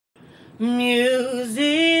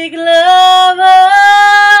Music lovers,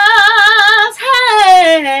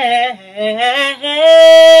 hey,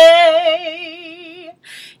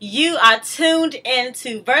 you are tuned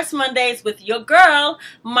into Verse Mondays with your girl,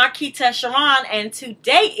 Marquita Cheron, and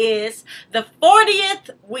today is the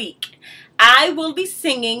 40th week. I will be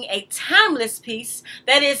singing a timeless piece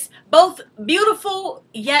that is both beautiful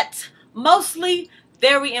yet mostly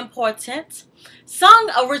very important,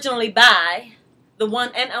 sung originally by the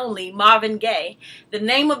one and only Marvin Gaye. The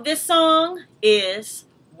name of this song is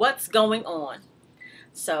What's Going On.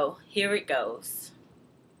 So here it goes.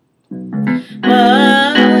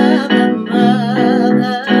 Mother,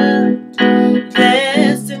 mother,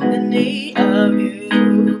 there's too many of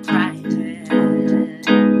you crying.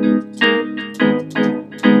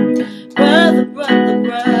 Brother, brother,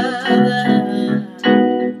 brother,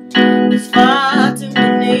 there's far too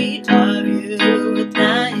many of you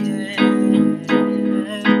dying.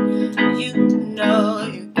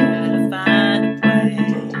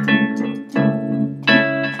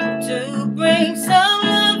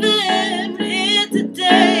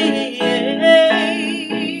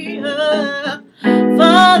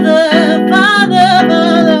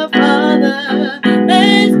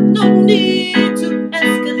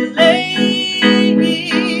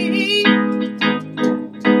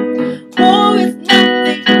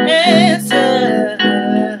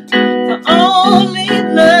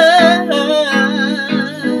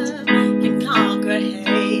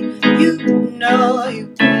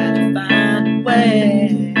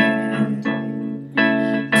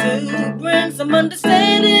 Some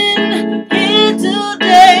understanding here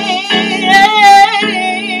today.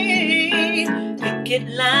 Picket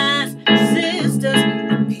lines, sisters,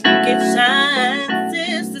 picket signs,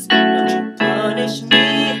 sisters. Don't you punish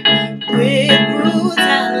me with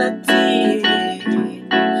brutality.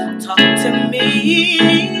 Talk to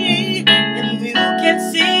me, and you can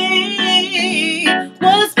see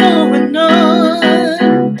what's going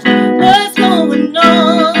on. What's going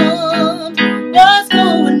on? What's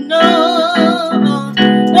going on?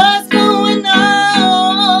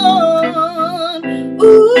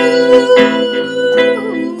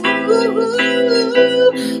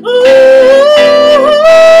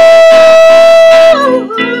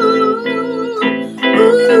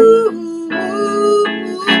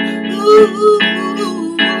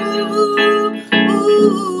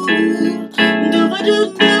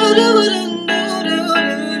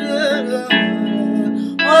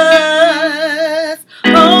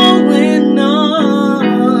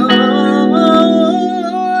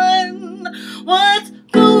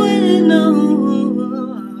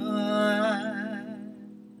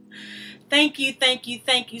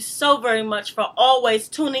 Thank you so very much for always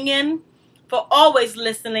tuning in, for always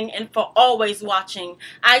listening, and for always watching.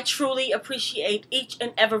 I truly appreciate each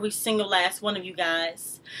and every single last one of you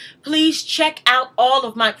guys. Please check out all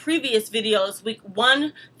of my previous videos, week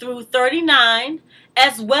 1 through 39,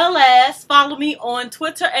 as well as follow me on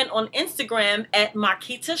Twitter and on Instagram at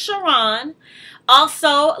Marquita Cheron.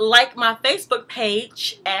 Also, like my Facebook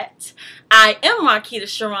page at I am Marquita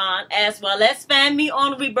Cheron, as well as fan me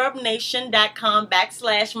on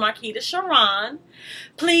ReverbNation.com/Marquita Cheron.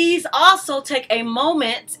 Please also take a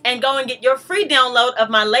moment and go and get your free download of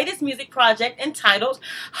my latest music project entitled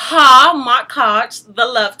Ha Mark Cards, The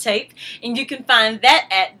Love Tape. And you can find that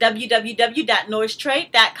at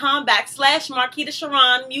www.noisetrade.com/Marquita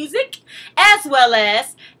Cheron Music, as well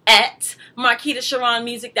as at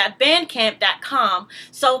MarquitaCheronMusic.bandcamp.com.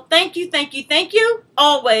 So thank you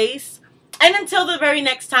always. And until the very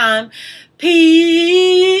next time,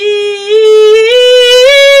 peace.